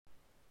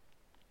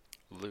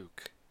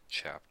Luke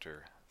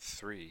chapter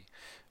 3,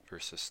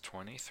 verses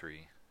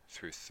 23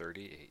 through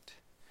 38.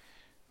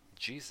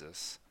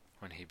 Jesus,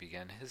 when he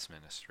began his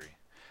ministry,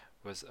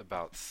 was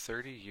about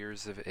 30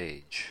 years of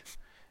age,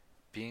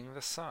 being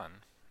the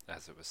son,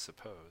 as it was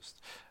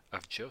supposed,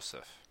 of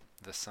Joseph,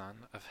 the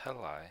son of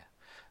Heli,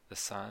 the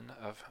son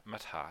of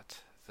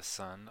Matthat, the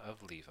son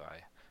of Levi,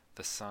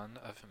 the son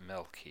of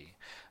Melchi,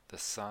 the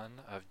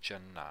son of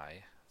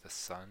Jannai, the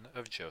son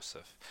of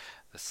Joseph,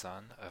 the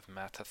son of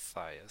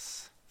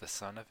Mattathias, the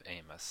son of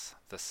Amos,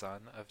 the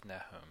son of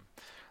Nahum,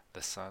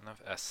 the son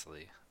of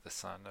Esli, the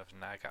son of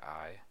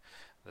Nagai,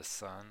 the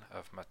son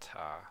of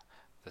Mattah,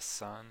 the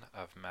son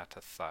of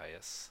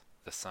Mattathias,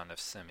 the son of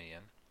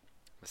Simeon,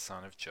 the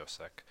son of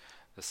Josech,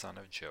 the son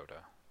of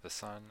Joda, the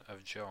son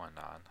of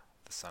Johanan,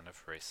 the son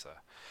of Resa,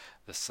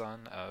 the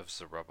son of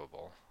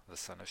Zerubbabel, the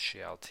son of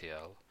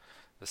Shealtiel,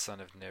 the son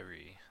of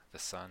Neri, the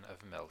son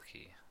of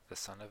Melchi, the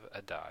son of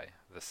Adai,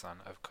 the son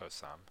of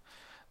Kosam,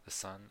 the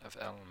son of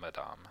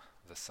Elmadam,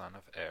 the son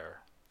of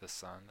the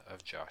son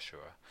of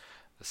Joshua,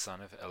 the son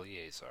of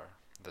Eleazar,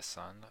 the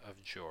son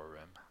of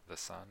Jorim, the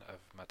son of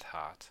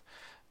Matthat,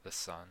 the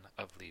son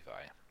of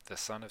Levi, the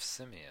son of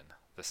Simeon,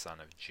 the son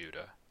of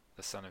Judah,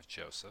 the son of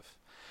Joseph,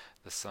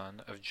 the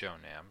son of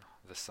Jonam,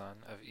 the son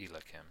of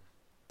Eliakim,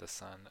 the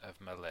son of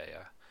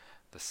Maleah,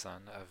 the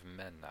son of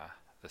Menna,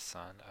 the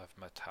son of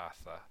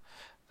Mattatha,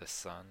 the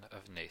son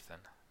of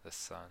Nathan, the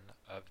son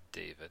of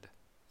David,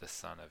 the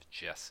son of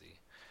Jesse,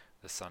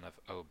 the son of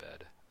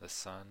Obed, the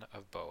son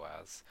of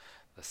Boaz,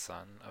 the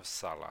son of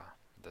Salah,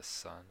 the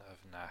son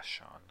of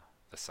Nahshon,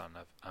 the son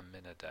of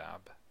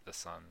Amminadab, the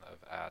son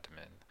of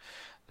Admin,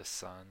 the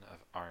son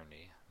of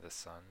Arni, the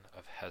son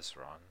of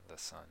Hezron, the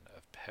son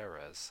of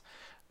Perez,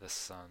 the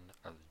son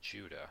of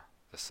Judah,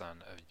 the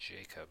son of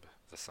Jacob,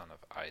 the son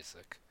of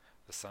Isaac,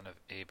 the son of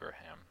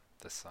Abraham,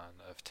 the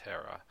son of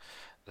Terah,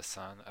 the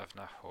son of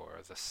Nahor,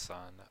 the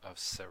son of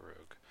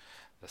Serug,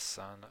 the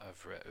son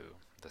of Reu,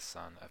 the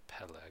son of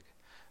Peleg,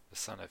 the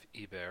son of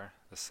Eber,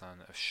 the son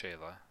of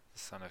Shelah, the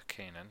son of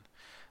Canaan,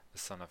 the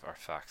son of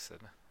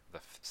Arphaxad, the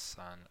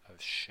son of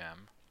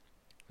Shem,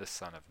 the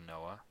son of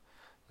Noah,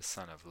 the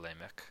son of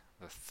Lamech,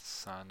 the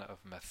son of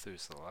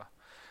Methuselah,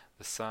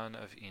 the son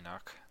of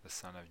Enoch, the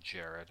son of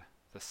Jared,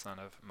 the son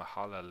of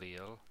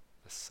Mahalaleel,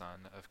 the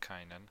son of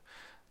Cainan,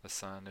 the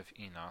son of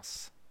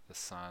Enos, the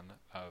son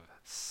of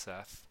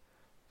Seth,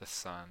 the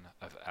son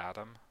of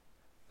Adam,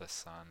 the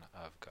son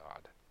of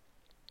God.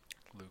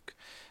 Luke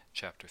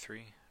chapter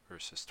 3,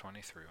 verses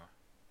 23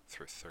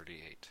 through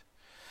 38.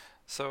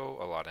 So,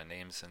 a lot of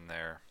names in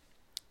there.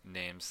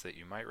 Names that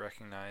you might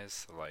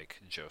recognize,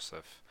 like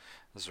Joseph,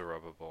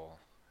 Zerubbabel,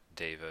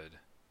 David,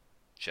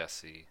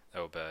 Jesse,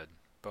 Obed,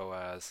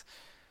 Boaz,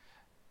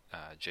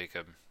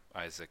 Jacob,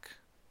 Isaac,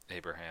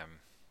 Abraham,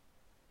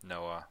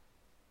 Noah,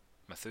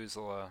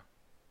 Methuselah,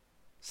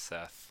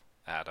 Seth,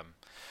 Adam.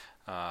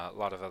 A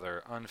lot of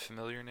other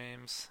unfamiliar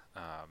names.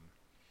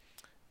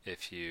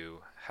 If you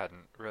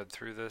hadn't read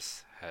through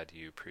this, had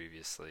you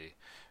previously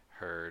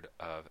heard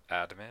of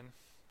Admin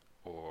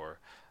or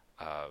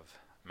of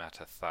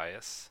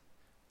Mattathias?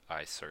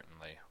 I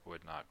certainly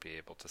would not be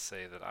able to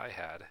say that I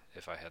had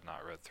if I had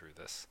not read through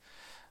this.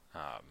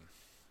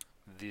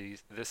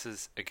 This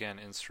is again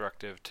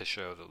instructive to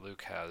show that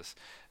Luke has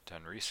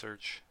done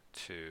research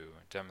to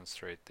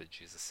demonstrate that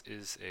Jesus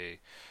is a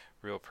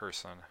real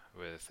person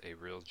with a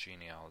real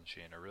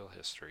genealogy and a real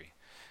history,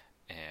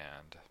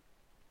 and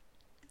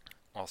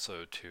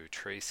also to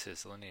trace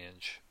his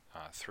lineage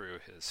through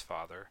his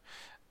father.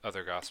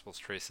 Other Gospels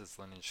trace his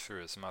lineage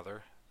through his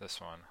mother. This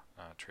one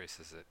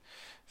traces it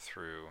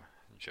through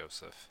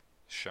Joseph,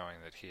 showing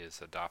that he is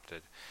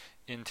adopted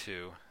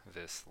into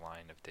this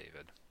line of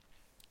David.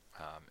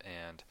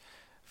 And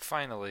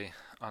finally,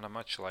 on a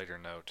much lighter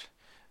note,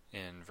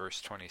 in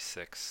verse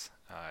 26,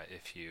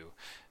 if you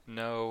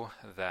know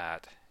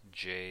that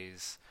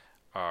J's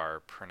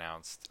are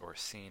pronounced or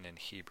seen in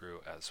Hebrew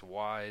as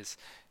Y's,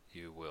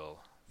 you will,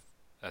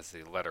 as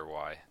the letter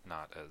Y,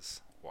 not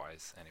as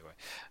Y's anyway,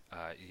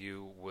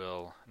 you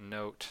will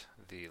note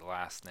the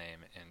last name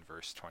in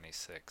verse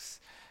 26,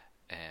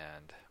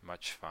 and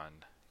much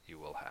fun you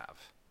will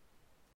have.